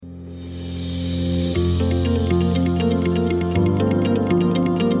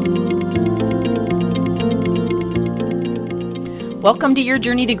Welcome to Your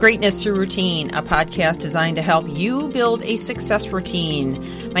Journey to Greatness Through Routine, a podcast designed to help you build a success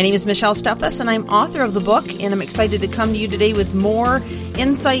routine. My name is Michelle Steffes, and I'm author of the book, and I'm excited to come to you today with more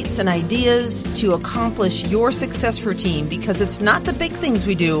insights and ideas to accomplish your success routine, because it's not the big things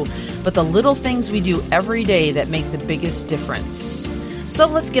we do, but the little things we do every day that make the biggest difference. So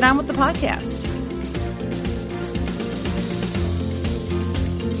let's get on with the podcast.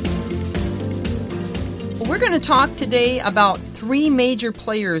 We're going to talk today about three major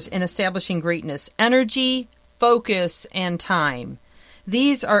players in establishing greatness: energy, focus, and time.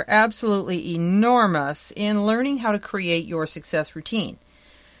 These are absolutely enormous in learning how to create your success routine.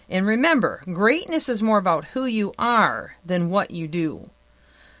 And remember, greatness is more about who you are than what you do.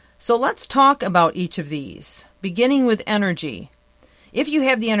 So let's talk about each of these, beginning with energy. If you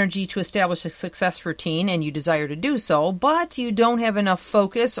have the energy to establish a success routine and you desire to do so, but you don't have enough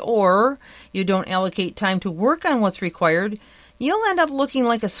focus or you don't allocate time to work on what's required, you'll end up looking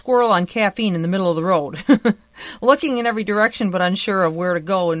like a squirrel on caffeine in the middle of the road, looking in every direction but unsure of where to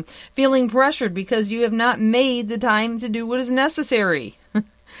go and feeling pressured because you have not made the time to do what is necessary.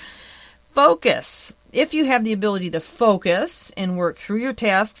 Focus. If you have the ability to focus and work through your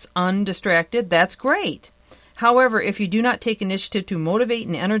tasks undistracted, that's great. However, if you do not take initiative to motivate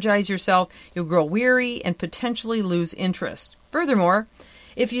and energize yourself, you'll grow weary and potentially lose interest. Furthermore,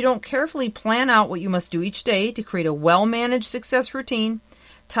 if you don't carefully plan out what you must do each day to create a well-managed success routine,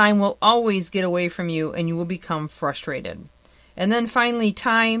 time will always get away from you and you will become frustrated. And then finally,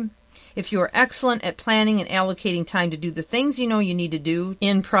 time. If you are excellent at planning and allocating time to do the things you know you need to do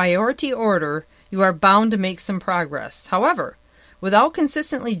in priority order, you are bound to make some progress. However, without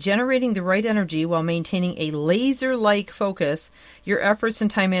consistently generating the right energy while maintaining a laser-like focus, your efforts in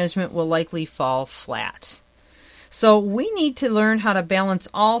time management will likely fall flat. So we need to learn how to balance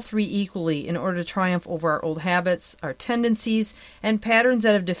all three equally in order to triumph over our old habits, our tendencies, and patterns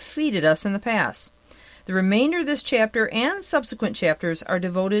that have defeated us in the past. The remainder of this chapter and subsequent chapters are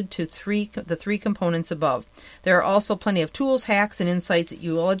devoted to the three components above. There are also plenty of tools, hacks, and insights that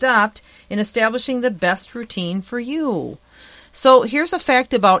you will adopt in establishing the best routine for you. So here's a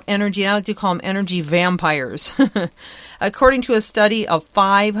fact about energy, and I like to call them energy vampires. According to a study of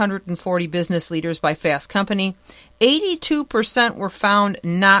 540 business leaders by Fast Company, 82% were found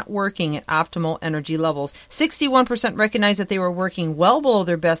not working at optimal energy levels. 61% recognized that they were working well below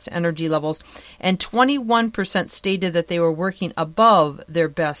their best energy levels, and 21% stated that they were working above their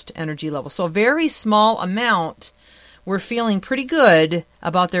best energy levels. So a very small amount were feeling pretty good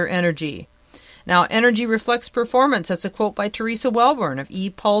about their energy. Now, energy reflects performance. That's a quote by Teresa Welborn of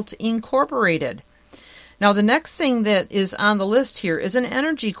ePulse Incorporated. Now, the next thing that is on the list here is an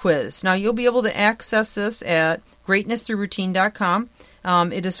energy quiz. Now, you'll be able to access this at greatnessthroughroutine.com.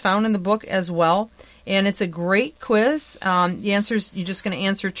 It is found in the book as well, and it's a great quiz. The answers, you're just going to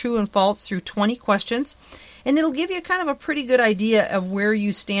answer true and false through 20 questions, and it'll give you kind of a pretty good idea of where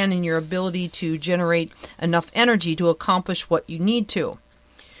you stand in your ability to generate enough energy to accomplish what you need to.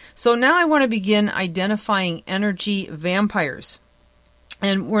 So now I want to begin identifying energy vampires.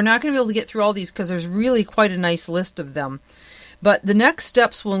 And we're not going to be able to get through all these because there's really quite a nice list of them. But the next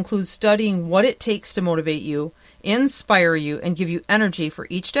steps will include studying what it takes to motivate you, inspire you, and give you energy for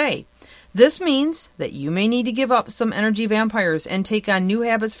each day. This means that you may need to give up some energy vampires and take on new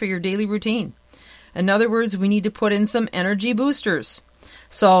habits for your daily routine. In other words, we need to put in some energy boosters.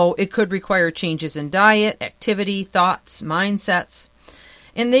 So it could require changes in diet, activity, thoughts, mindsets.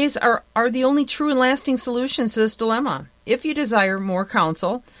 And these are the only true and lasting solutions to this dilemma. If you desire more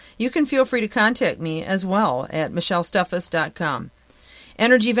counsel, you can feel free to contact me as well at michellesteffes.com.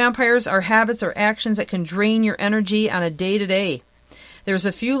 Energy vampires are habits or actions that can drain your energy on a day-to-day. There's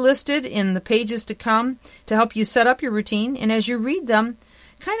a few listed in the pages to come to help you set up your routine, and as you read them,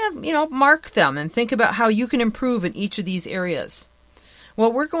 kind of, mark them and think about how you can improve in each of these areas.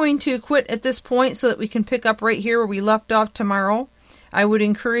 Well, we're going to quit at this point so that we can pick up right here where we left off tomorrow. I would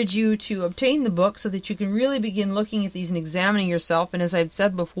encourage you to obtain the book so that you can really begin looking at these and examining yourself. And as I've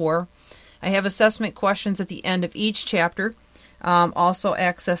said before, I have assessment questions at the end of each chapter. Also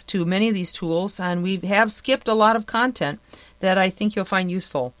access to many of these tools. And we have skipped a lot of content that I think you'll find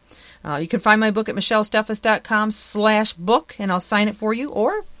useful. You can find my book at michellesteffes.com/book, and I'll sign it for you.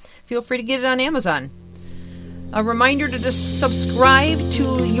 Or feel free to get it on Amazon. A reminder to just subscribe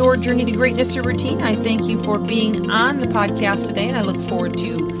to Your Journey to Greatness Through Routine. I thank you for being on the podcast today, and I look forward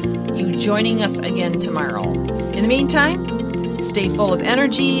to you joining us again tomorrow. In the meantime, stay full of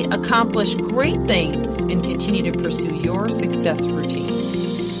energy, accomplish great things, and continue to pursue your success routine.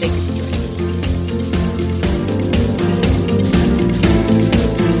 Thank you for joining.